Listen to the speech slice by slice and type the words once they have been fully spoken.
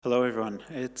Hello everyone,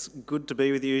 it's good to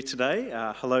be with you today.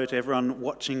 Hello to everyone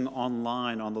watching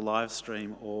online on the live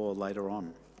stream or later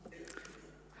on.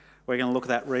 We're going to look at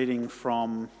that reading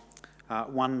from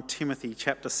 1 Timothy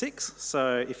chapter 6.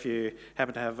 So if you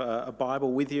happen to have a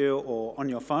Bible with you or on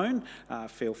your phone,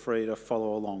 feel free to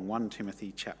follow along. 1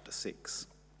 Timothy chapter 6.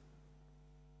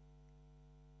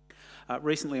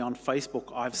 Recently on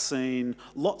Facebook, I've seen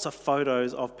lots of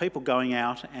photos of people going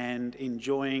out and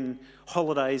enjoying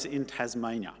holidays in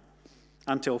Tasmania.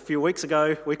 Until a few weeks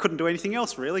ago, we couldn't do anything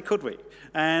else really, could we?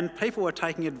 And people were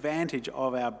taking advantage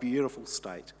of our beautiful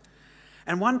state.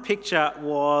 And one picture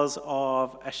was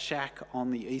of a shack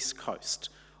on the east coast,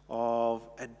 of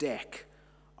a deck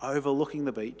overlooking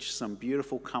the beach, some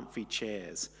beautiful comfy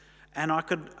chairs. And I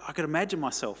could imagine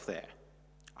myself there.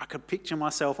 I could picture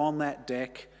myself on that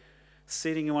deck,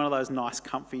 sitting in one of those nice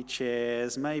comfy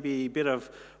chairs, maybe a bit of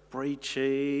brie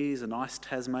cheese, a nice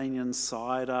Tasmanian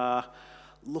cider,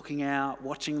 looking out,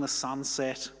 watching the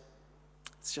sunset.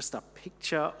 It's just a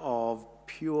picture of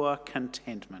pure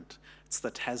contentment. It's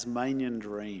the Tasmanian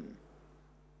dream.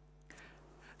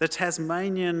 The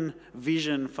Tasmanian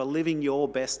vision for living your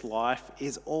best life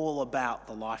is all about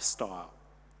the lifestyle.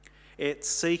 It's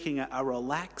seeking a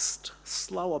relaxed,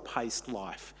 slower-paced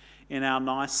life in our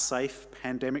nice, safe,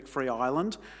 pandemic-free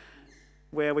island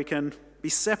where we can be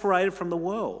separated from the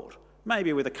world,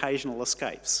 maybe with occasional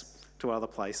escapes to other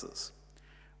places.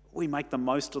 We make the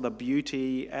most of the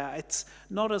beauty. It's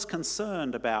not as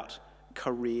concerned about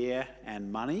career and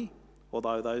money,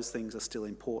 although those things are still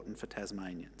important for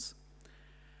Tasmanians.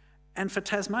 And for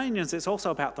Tasmanians, it's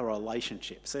also about the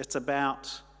relationships. It's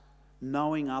about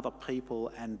knowing other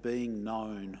people and being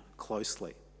known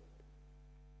closely.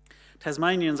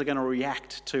 Tasmanians are going to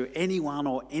react to anyone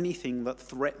or anything that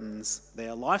threatens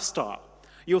their lifestyle.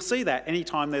 You'll see that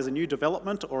anytime there's a new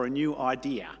development or a new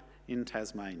idea in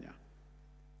Tasmania.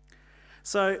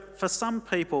 So for some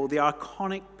people, the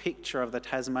iconic picture of the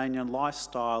Tasmanian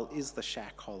lifestyle is the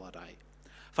shack holiday.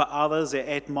 For others,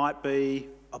 it might be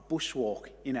a bushwalk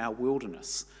in our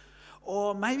wilderness.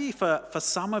 Or maybe for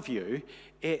some of you,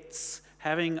 it's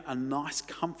having a nice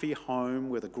comfy home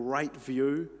with a great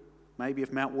view, maybe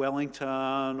of Mount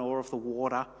Wellington or of the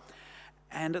water,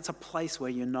 and it's a place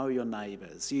where you know your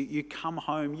neighbours. You come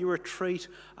home, you retreat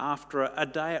after a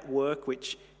day at work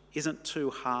which isn't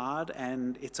too hard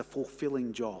and it's a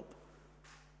fulfilling job.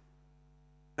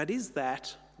 But is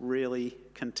that really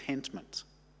contentment?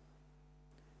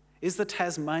 Is the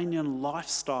Tasmanian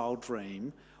lifestyle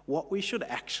dream what we should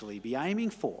actually be aiming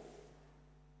for?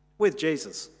 With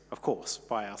Jesus, of course,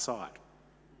 by our side.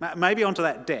 Maybe onto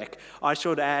that deck, I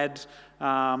should add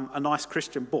a nice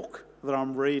Christian book that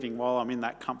I'm reading while I'm in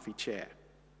that comfy chair.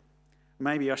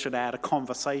 Maybe I should add a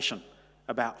conversation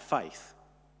about faith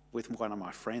with one of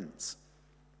my friends.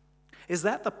 Is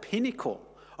that the pinnacle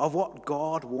of what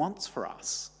God wants for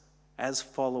us as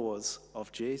followers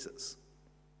of Jesus?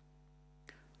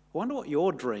 I wonder what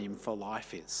your dream for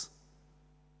life is.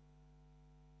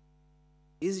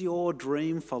 Is your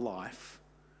dream for life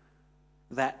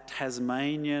that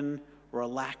Tasmanian,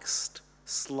 relaxed,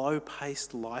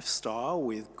 slow-paced lifestyle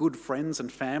with good friends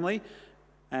and family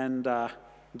and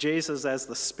Jesus as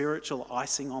the spiritual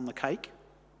icing on the cake?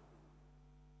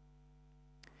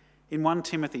 In 1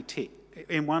 Timothy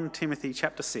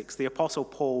chapter 6, the Apostle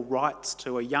Paul writes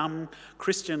to a young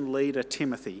Christian leader,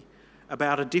 Timothy,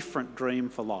 about a different dream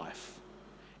for life.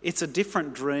 It's a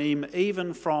different dream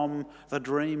even from the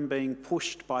dream being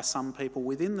pushed by some people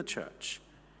within the church.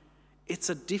 It's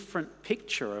a different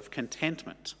picture of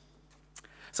contentment.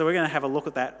 So we're going to have a look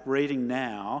at that reading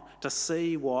now to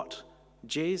see what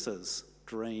Jesus'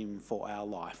 dream for our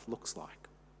life looks like.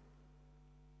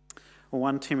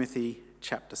 1 Timothy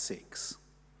chapter 6.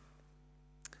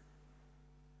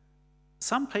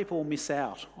 Some people miss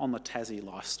out on the Tassie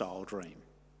lifestyle dream.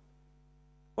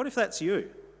 What if that's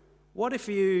you? What if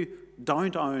you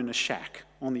don't own a shack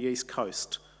on the east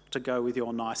coast to go with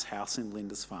your nice house in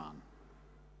Lindisfarne?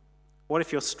 What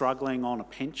if you're struggling on a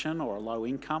pension or a low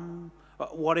income?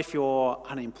 What if you're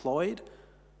unemployed?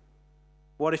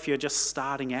 What if you're just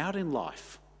starting out in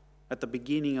life at the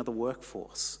beginning of the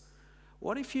workforce?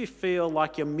 What if you feel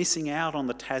like you're missing out on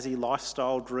the Tassie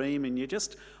lifestyle dream and you're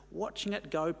just watching it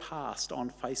go past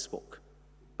on Facebook,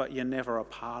 but you're never a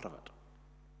part of it?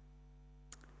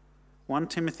 1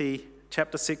 Timothy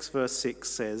chapter 6 verse 6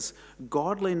 says,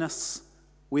 "Godliness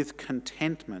with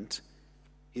contentment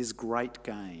is great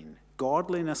gain."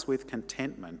 Godliness with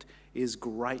contentment is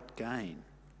great gain.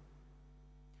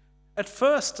 At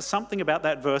first, something about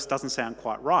that verse doesn't sound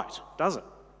quite right, does it?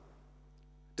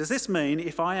 Does this mean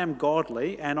if I am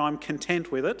godly and I'm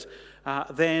content with it,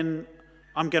 then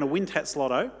I'm going to win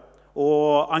Tatslotto,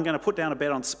 or I'm going to put down a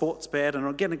bet on Sportsbet and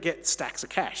I'm going to get stacks of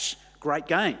cash. Great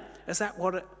game. Is that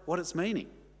what it's meaning?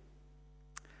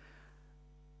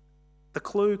 The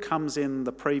clue comes in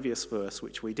the previous verse,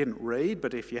 which we didn't read,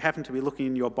 but if you happen to be looking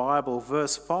in your Bible,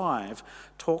 verse 5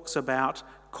 talks about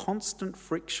constant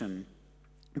friction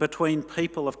between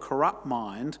people of corrupt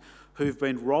mind who've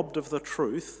been robbed of the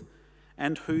truth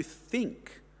and who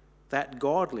think that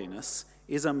godliness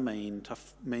is a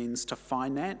means to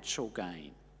financial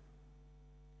gain.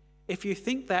 If you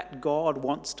think that God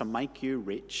wants to make you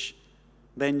rich,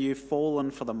 then you've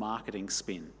fallen for the marketing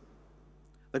spin.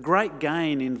 The great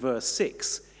gain in verse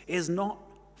 6 is not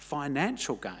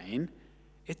financial gain,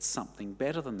 it's something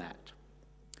better than that.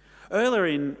 Earlier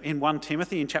in 1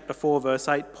 Timothy, in chapter 4, verse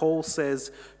 8, Paul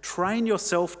says, "Train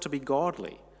yourself to be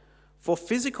godly, for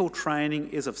physical training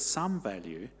is of some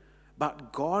value,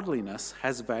 but godliness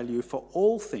has value for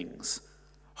all things,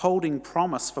 holding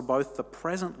promise for both the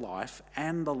present life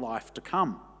and the life to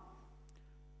come."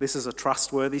 This is a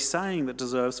trustworthy saying that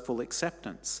deserves full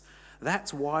acceptance.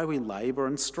 That's why we labour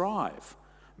and strive,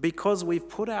 because we've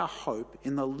put our hope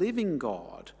in the living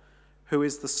God, who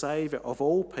is the Saviour of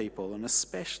all people, and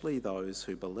especially those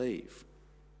who believe.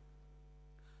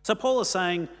 So Paul is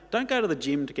saying, don't go to the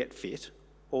gym to get fit,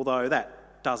 although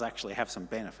that does actually have some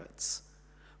benefits.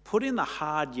 Put in the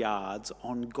hard yards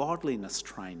on godliness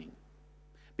training,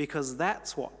 because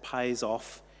that's what pays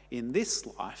off in this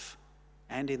life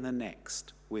and in the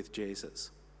next with Jesus.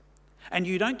 And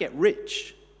you don't get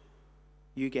rich,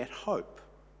 you get hope.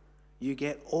 You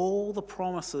get all the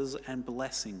promises and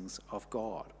blessings of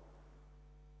God.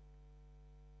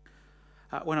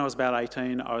 When I was about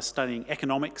 18, I was studying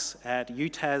economics at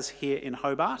UTAS here in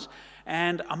Hobart,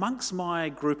 and amongst my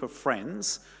group of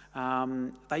friends,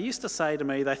 they used to say to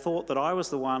me they thought that I was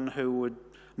the one who would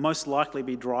most likely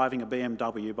be driving a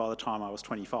BMW by the time I was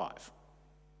 25.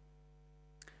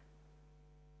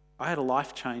 I had a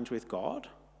life change with God.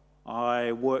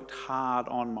 I worked hard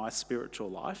on my spiritual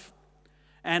life.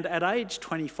 And at age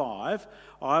 25,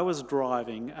 I was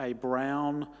driving a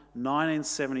brown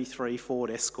 1973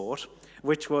 Ford Escort,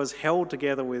 which was held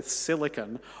together with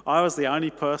silicone. I was the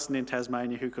only person in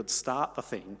Tasmania who could start the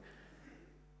thing.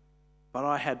 But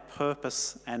I had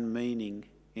purpose and meaning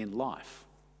in life.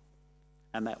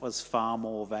 And that was far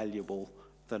more valuable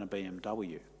than a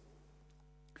BMW.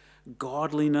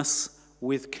 Godliness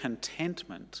with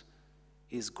contentment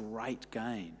is great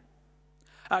gain.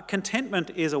 Contentment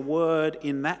is a word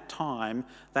in that time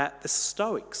that the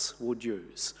Stoics would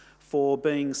use for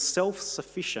being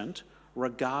self-sufficient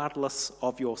regardless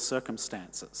of your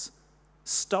circumstances.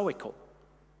 Stoical,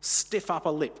 stiff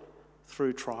upper lip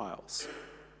through trials.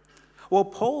 Well,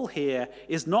 Paul here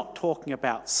is not talking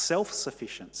about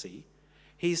self-sufficiency,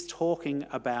 he's talking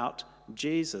about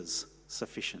Jesus'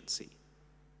 sufficiency.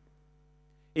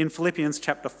 In Philippians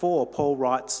chapter 4, Paul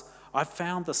writes, "I've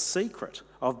found the secret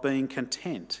of being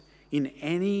content in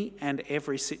any and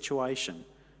every situation,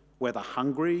 whether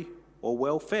hungry or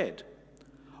well-fed.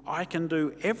 I can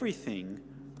do everything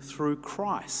through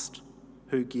Christ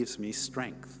who gives me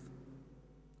strength."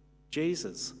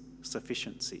 Jesus'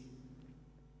 sufficiency.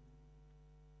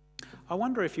 I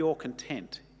wonder if you're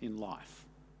content in life,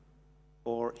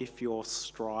 or if you're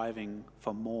striving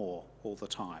for more all the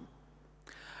time.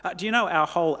 Do you know our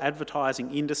whole advertising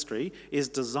industry is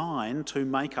designed to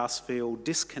make us feel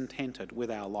discontented with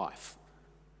our life?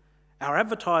 Our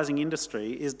advertising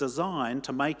industry is designed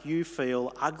to make you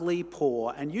feel ugly,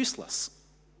 poor and useless.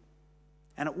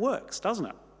 And it works, doesn't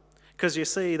it? Because you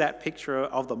see that picture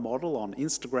of the model on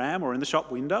Instagram or in the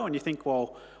shop window and you think,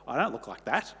 well, I don't look like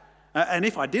that. And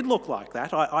if I did look like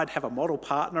that, I'd have a model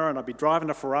partner and I'd be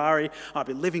driving a Ferrari, I'd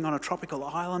be living on a tropical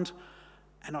island,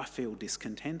 and I feel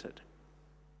discontented.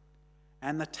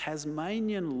 And the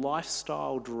Tasmanian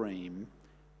lifestyle dream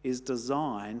is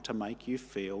designed to make you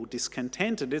feel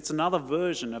discontented. It's another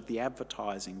version of the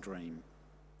advertising dream.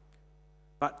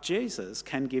 But Jesus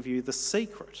can give you the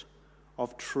secret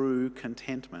of true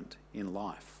contentment in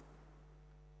life.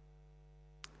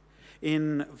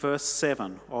 In verse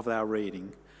 7 of our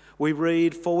reading, we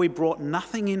read, "For we brought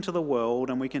nothing into the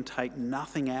world and we can take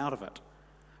nothing out of it.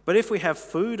 But if we have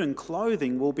food and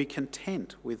clothing, we'll be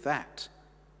content with that."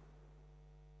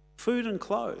 Food and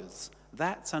clothes,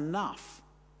 that's enough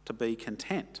to be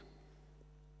content.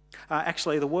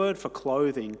 Actually, the word for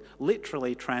clothing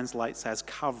literally translates as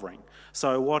covering.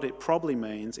 So what it probably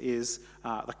means is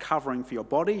the covering for your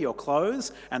body, your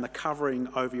clothes, and the covering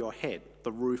over your head,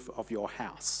 the roof of your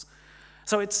house.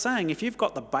 So it's saying if you've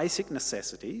got the basic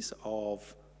necessities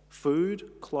of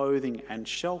food, clothing, and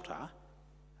shelter,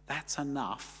 that's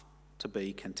enough to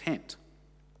be content.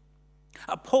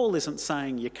 Paul isn't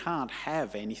saying you can't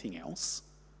have anything else,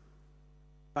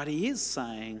 but he is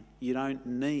saying you don't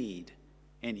need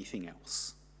anything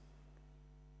else.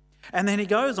 And then he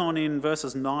goes on in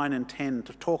verses 9 and 10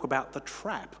 to talk about the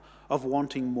trap of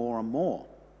wanting more and more.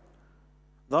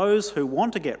 Those who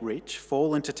want to get rich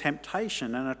fall into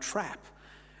temptation and a trap,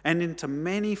 and into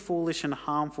many foolish and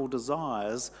harmful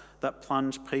desires that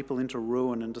plunge people into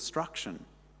ruin and destruction.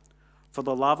 For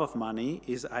the love of money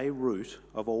is a root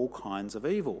of all kinds of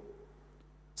evil.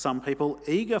 Some people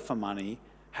eager for money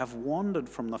have wandered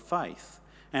from the faith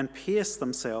and pierced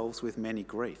themselves with many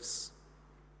griefs.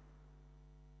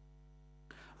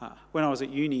 When I was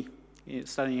at uni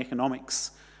studying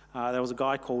economics, there was a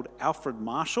guy called Alfred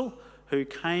Marshall who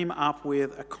came up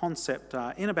with a concept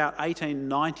in about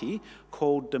 1890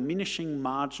 called diminishing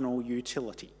marginal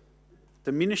utility.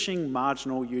 Diminishing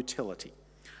marginal utility.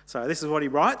 So this is what he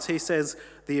writes. He says,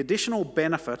 the additional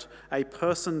benefit a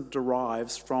person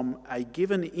derives from a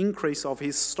given increase of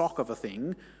his stock of a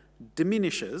thing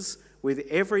diminishes with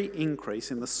every increase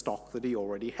in the stock that he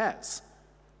already has.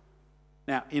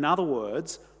 Now, in other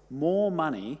words, more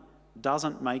money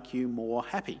doesn't make you more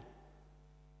happy,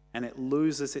 and it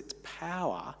loses its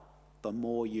power the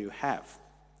more you have.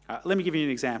 Let me give you an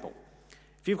example.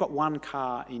 If you've got one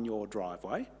car in your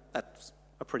driveway, that's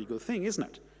a pretty good thing, isn't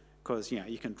it? Because,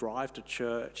 you can drive to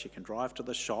church, you can drive to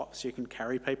the shops, you can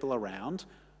carry people around.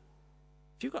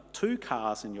 If you've got two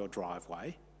cars in your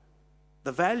driveway,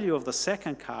 the value of the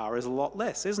second car is a lot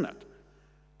less, isn't it?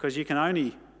 Because you can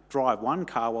only drive one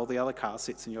car while the other car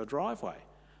sits in your driveway.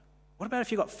 What about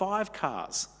if you've got 5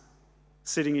 cars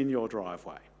sitting in your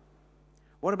driveway?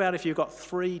 What about if you've got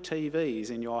 3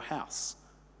 TVs in your house?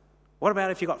 What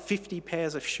about if you've got 50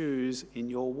 pairs of shoes in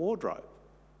your wardrobe?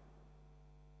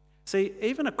 See,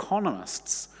 even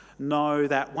economists know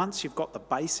that once you've got the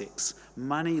basics,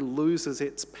 money loses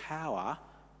its power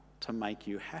to make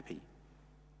you happy.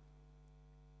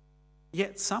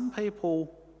 Yet some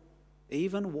people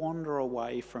even wander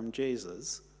away from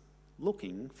Jesus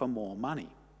looking for more money.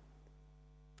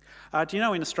 Do you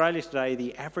know in Australia today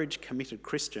the average committed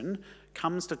Christian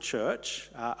comes to church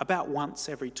about once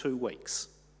every 2 weeks?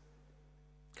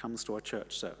 Comes to a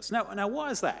church service. Now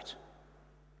why is that?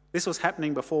 This was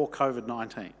happening before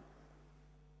COVID-19.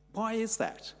 Why is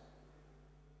that?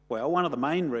 Well, one of the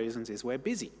main reasons is we're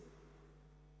busy.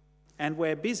 And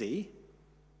we're busy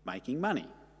making money.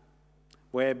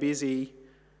 We're busy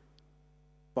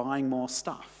buying more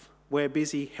stuff. We're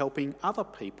busy helping other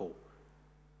people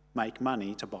make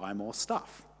money to buy more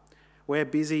stuff. We're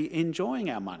busy enjoying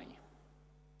our money.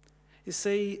 You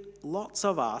see, lots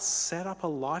of us set up a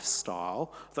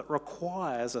lifestyle that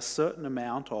requires a certain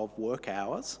amount of work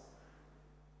hours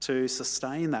to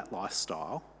sustain that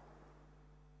lifestyle,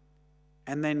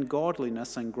 and then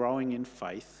godliness and growing in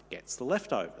faith gets the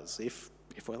leftovers, if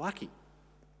we're lucky.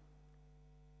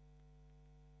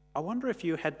 I wonder if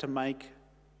you had to make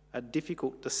a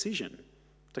difficult decision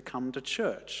to come to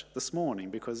church this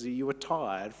morning because you were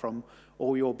tired from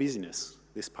all your busyness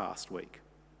this past week.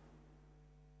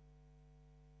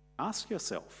 Ask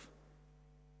yourself,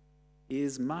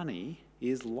 is money,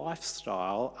 is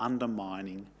lifestyle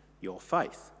undermining your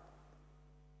faith?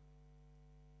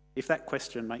 If that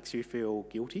question makes you feel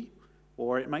guilty,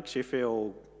 or it makes you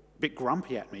feel a bit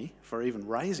grumpy at me for even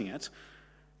raising it,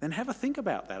 then have a think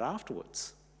about that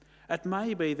afterwards. It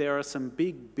may be there are some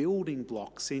big building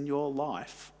blocks in your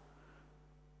life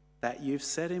that you've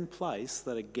set in place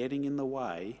that are getting in the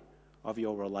way of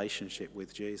your relationship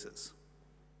with Jesus.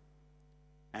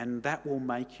 And that will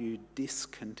make you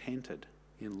discontented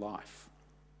in life.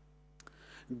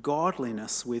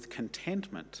 Godliness with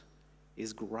contentment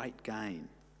is great gain.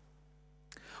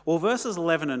 Well, verses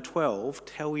 11 and 12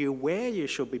 tell you where you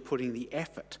should be putting the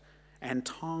effort and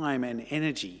time and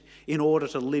energy in order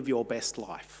to live your best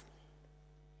life.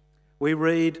 We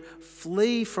read,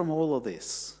 "Flee from all of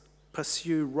this,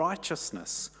 pursue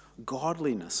righteousness,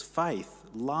 godliness, faith,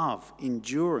 love,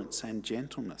 endurance, and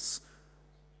gentleness."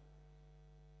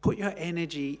 Put your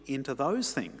energy into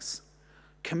those things.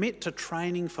 Commit to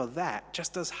training for that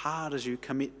just as hard as you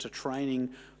commit to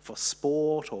training for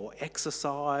sport or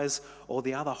exercise or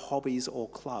the other hobbies or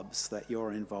clubs that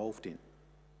you're involved in.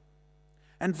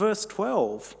 And verse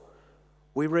 12,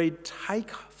 we read,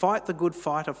 "Fight the good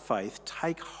fight of faith,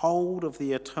 take hold of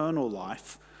the eternal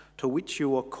life to which you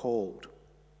were called."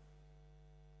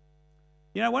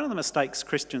 You know, one of the mistakes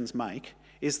Christians make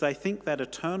is they think that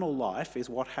eternal life is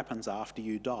what happens after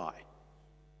you die.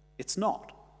 It's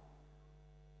not.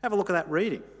 Have a look at that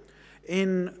reading.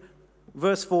 In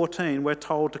verse 14, we're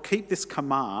told to keep this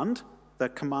command, the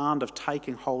command of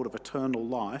taking hold of eternal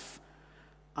life,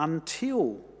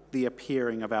 until the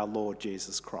appearing of our Lord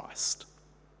Jesus Christ.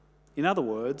 In other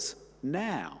words,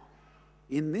 now,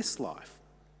 in this life.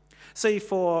 See,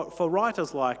 for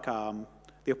writers like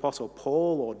the Apostle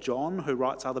Paul or John, who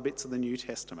writes other bits of the New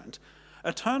Testament,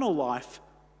 eternal life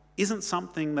isn't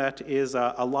something that is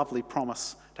a lovely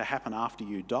promise to happen after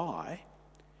you die.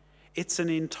 It's an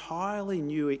entirely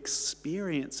new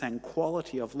experience and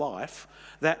quality of life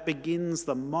that begins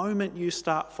the moment you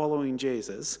start following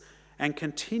Jesus and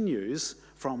continues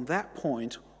from that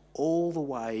point all the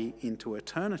way into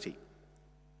eternity.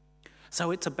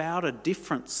 So it's about a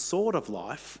different sort of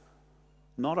life,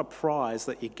 not a prize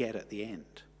that you get at the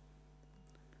end.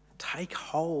 Take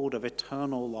hold of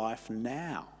eternal life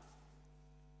now.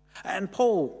 And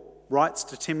Paul writes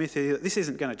to Timothy that this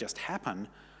isn't going to just happen.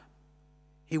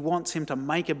 He wants him to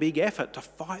make a big effort to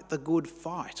fight the good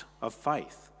fight of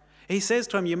faith. He says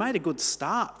to him, you made a good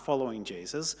start following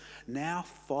Jesus, now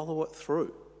follow it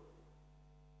through.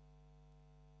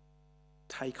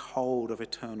 Take hold of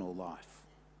eternal life.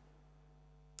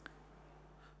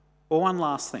 Well, one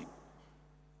last thing.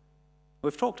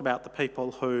 We've talked about the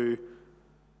people who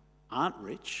aren't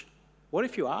rich. What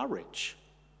if you are rich?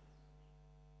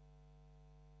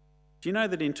 Do you know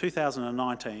that in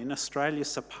 2019, Australia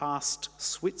surpassed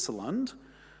Switzerland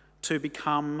to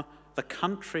become the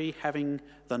country having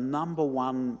the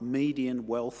 #1 median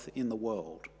wealth in the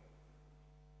world?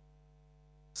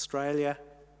 Australia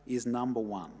is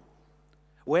 #1.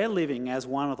 We're living as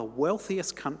one of the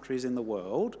wealthiest countries in the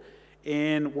world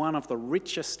in one of the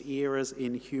richest eras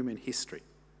in human history.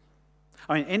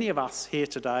 I mean, any of us here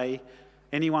today,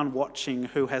 anyone watching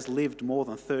who has lived more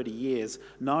than 30 years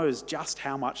knows just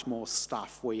how much more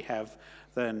stuff we have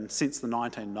than since the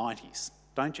 1990s,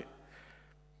 don't you?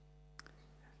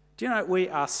 Do you know, we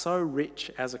are so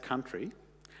rich as a country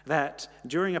that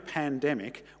during a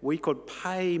pandemic, we could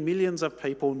pay millions of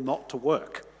people not to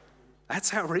work. That's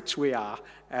how rich we are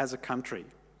as a country.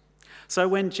 So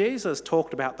when Jesus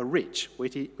talked about the rich,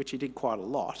 which he did quite a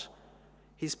lot,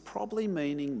 he's probably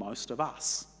meaning most of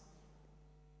us,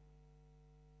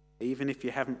 even if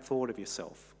you haven't thought of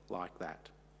yourself like that.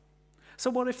 So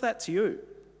what if that's you?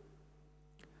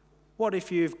 What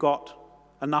if you've got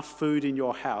enough food in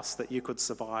your house that you could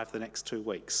survive the next 2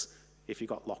 weeks if you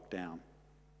got locked down?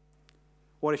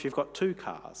 What if you've got 2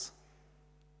 cars?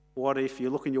 What if you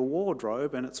look in your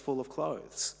wardrobe and it's full of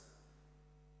clothes?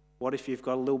 What if you've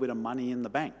got a little bit of money in the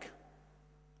bank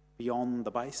beyond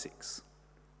the basics?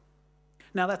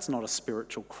 Now, that's not a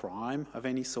spiritual crime of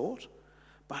any sort,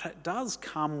 but it does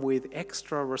come with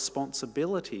extra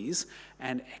responsibilities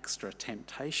and extra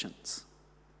temptations.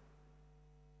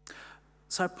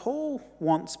 So Paul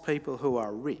wants people who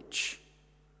are rich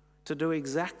to do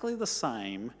exactly the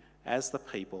same as the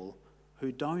people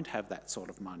who don't have that sort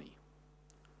of money.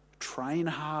 Train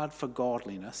hard for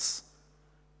godliness.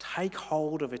 Take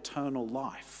hold of eternal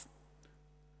life.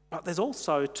 But there's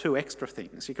also 2 extra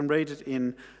things. You can read it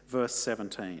in verse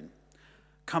 17.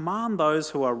 Command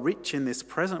those who are rich in this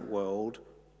present world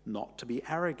not to be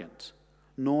arrogant,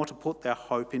 nor to put their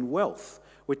hope in wealth,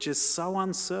 which is so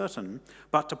uncertain,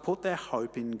 but to put their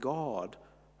hope in God,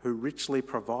 who richly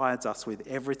provides us with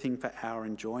everything for our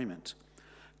enjoyment.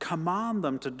 Command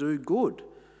them to do good,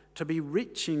 to be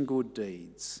rich in good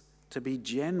deeds, to be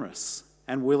generous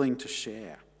and willing to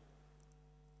share.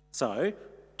 So,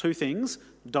 2 things.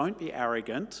 Don't be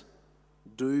arrogant.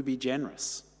 Do be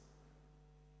generous.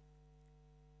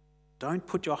 Don't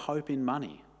put your hope in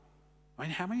money. I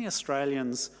mean, how many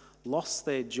Australians lost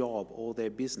their job or their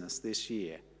business this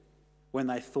year when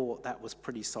they thought that was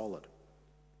pretty solid?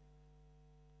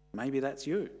 Maybe that's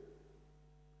you.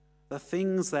 The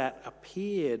things that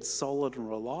appeared solid and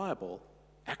reliable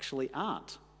actually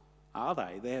aren't, are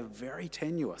they? They're very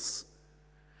tenuous.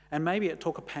 And maybe it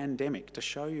took a pandemic to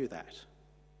show you that.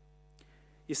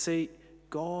 You see,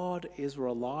 God is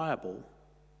reliable,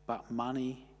 but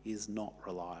money is not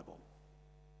reliable.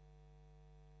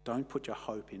 Don't put your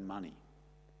hope in money.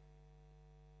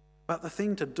 But the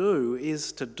thing to do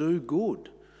is to do good,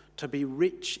 to be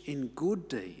rich in good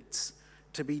deeds,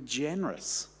 to be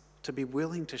generous, to be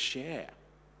willing to share.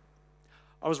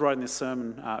 I was writing this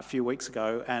sermon a few weeks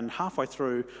ago, and halfway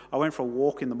through, I went for a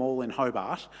walk in the mall in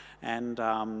Hobart, and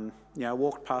I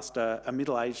walked past a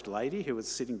middle-aged lady who was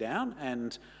sitting down,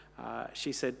 and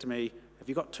she said to me, "Have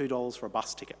you got $2 for a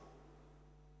bus ticket?"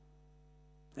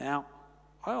 Now,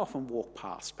 I often walk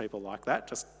past people like that,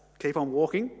 just keep on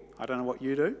walking. I don't know what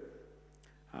you do.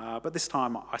 But this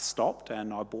time I stopped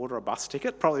and I bought her a bus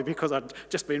ticket, probably because I'd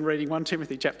just been reading 1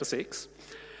 Timothy chapter 6.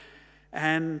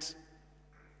 And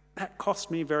that cost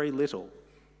me very little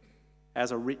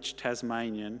as a rich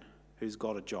Tasmanian who's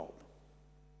got a job.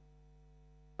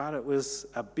 but it was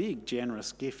a big,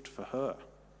 generous gift for her.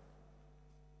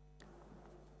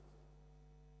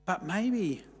 But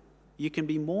maybe you can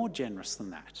be more generous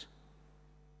than that.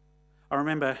 I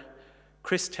remember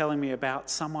Chris telling me about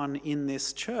someone in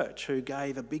this church who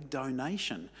gave a big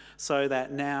donation so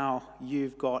that now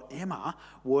you've got Emma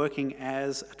working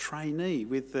as a trainee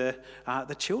with the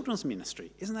children's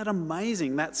ministry. Isn't that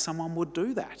amazing that someone would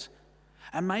do that?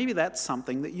 And maybe that's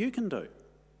something that you can do.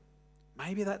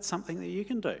 Maybe that's something that you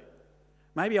can do.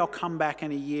 Maybe I'll come back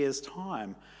in a year's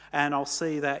time and I'll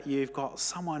see that you've got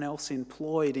someone else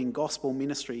employed in gospel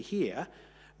ministry here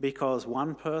because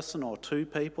one person or two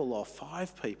people or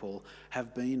five people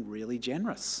have been really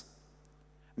generous.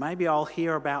 Maybe I'll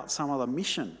hear about some of the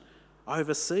mission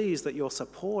overseas that you're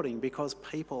supporting because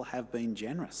people have been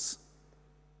generous.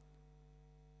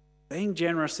 Being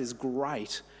generous is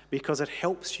great because it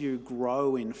helps you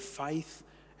grow in faith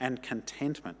and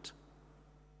contentment.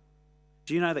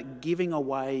 Do you know that giving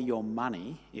away your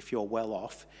money, if you're well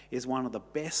off, is one of the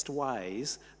best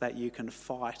ways that you can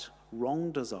fight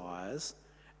wrong desires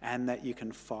and that you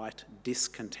can fight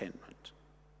discontentment?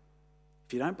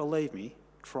 If you don't believe me,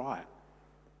 try it.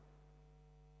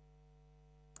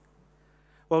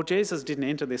 Well, Jesus didn't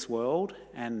enter this world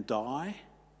and die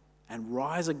and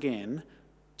rise again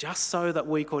just so that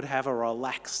we could have a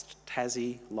relaxed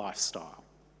Tassie lifestyle.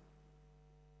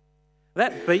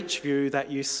 That beach view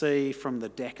that you see from the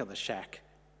deck of the shack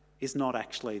is not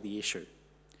actually the issue.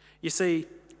 You see,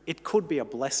 it could be a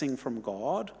blessing from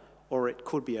God or it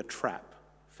could be a trap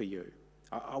for you.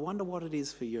 I wonder what it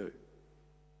is for you.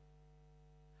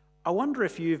 I wonder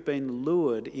if you've been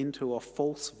lured into a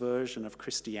false version of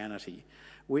Christianity,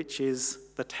 which is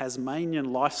the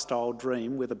Tasmanian lifestyle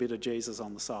dream with a bit of Jesus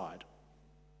on the side,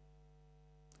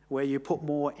 where you put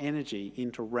more energy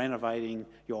into renovating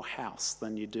your house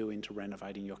than you do into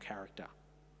renovating your character.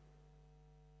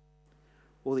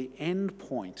 Well, the end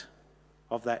point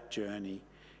of that journey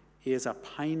is a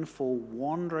painful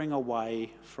wandering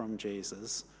away from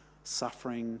Jesus,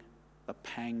 suffering the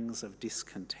pangs of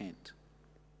discontent.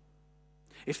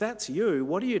 If that's you,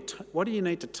 what do you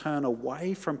need to turn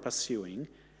away from pursuing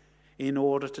in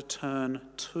order to turn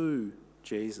to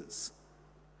Jesus?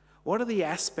 What are the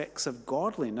aspects of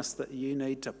godliness that you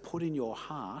need to put in your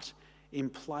heart in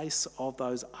place of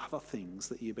those other things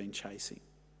that you've been chasing?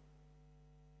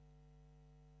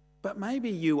 But maybe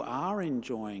you are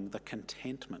enjoying the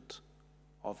contentment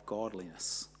of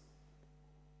godliness.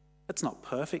 It's not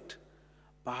perfect,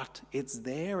 but it's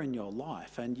there in your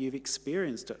life and you've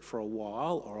experienced it for a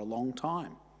while or a long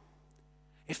time.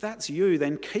 If that's you,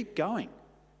 then keep going.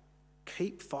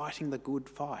 Keep fighting the good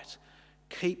fight.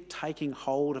 Keep taking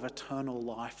hold of eternal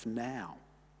life now.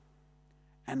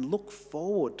 And look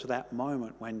forward to that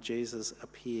moment when Jesus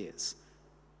appears,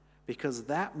 because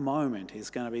that moment is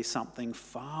going to be something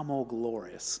far more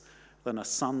glorious than a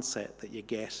sunset that you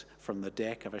get from the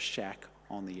deck of a shack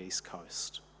on the East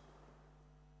Coast.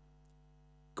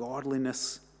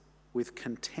 Godliness with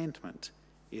contentment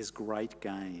is great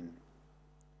gain.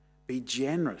 Be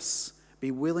generous.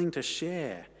 Be willing to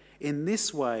share. In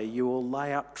this way, you will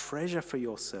lay up treasure for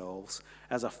yourselves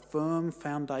as a firm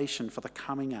foundation for the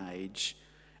coming age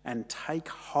and take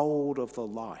hold of the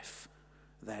life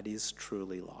that is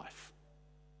truly life.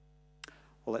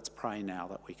 Well, let's pray now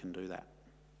that we can do that.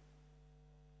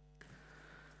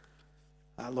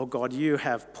 Lord God, you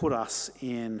have put us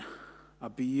in a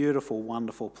beautiful,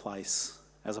 wonderful place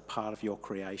as a part of your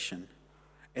creation.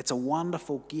 It's a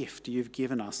wonderful gift you've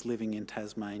given us living in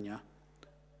Tasmania.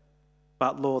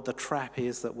 But Lord, the trap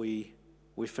is that we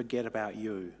forget about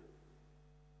you,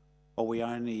 or we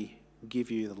only give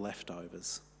you the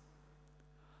leftovers.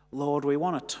 Lord, we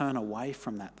want to turn away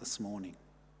from that this morning.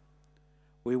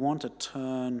 We want to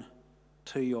turn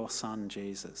to your Son,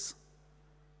 Jesus.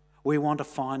 We want to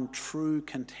find true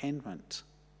contentment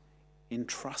in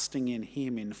trusting in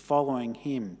him, in following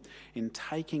him, in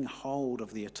taking hold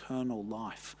of the eternal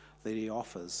life that he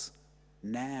offers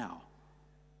now,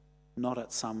 not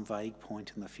at some vague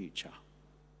point in the future.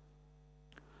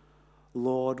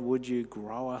 Lord, would you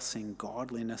grow us in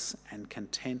godliness and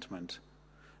contentment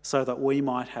so that we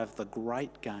might have the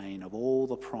great gain of all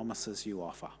the promises you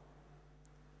offer.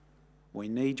 We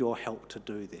need your help to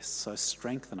do this, so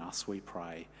strengthen us, we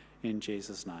pray. In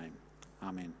Jesus' name,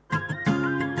 amen.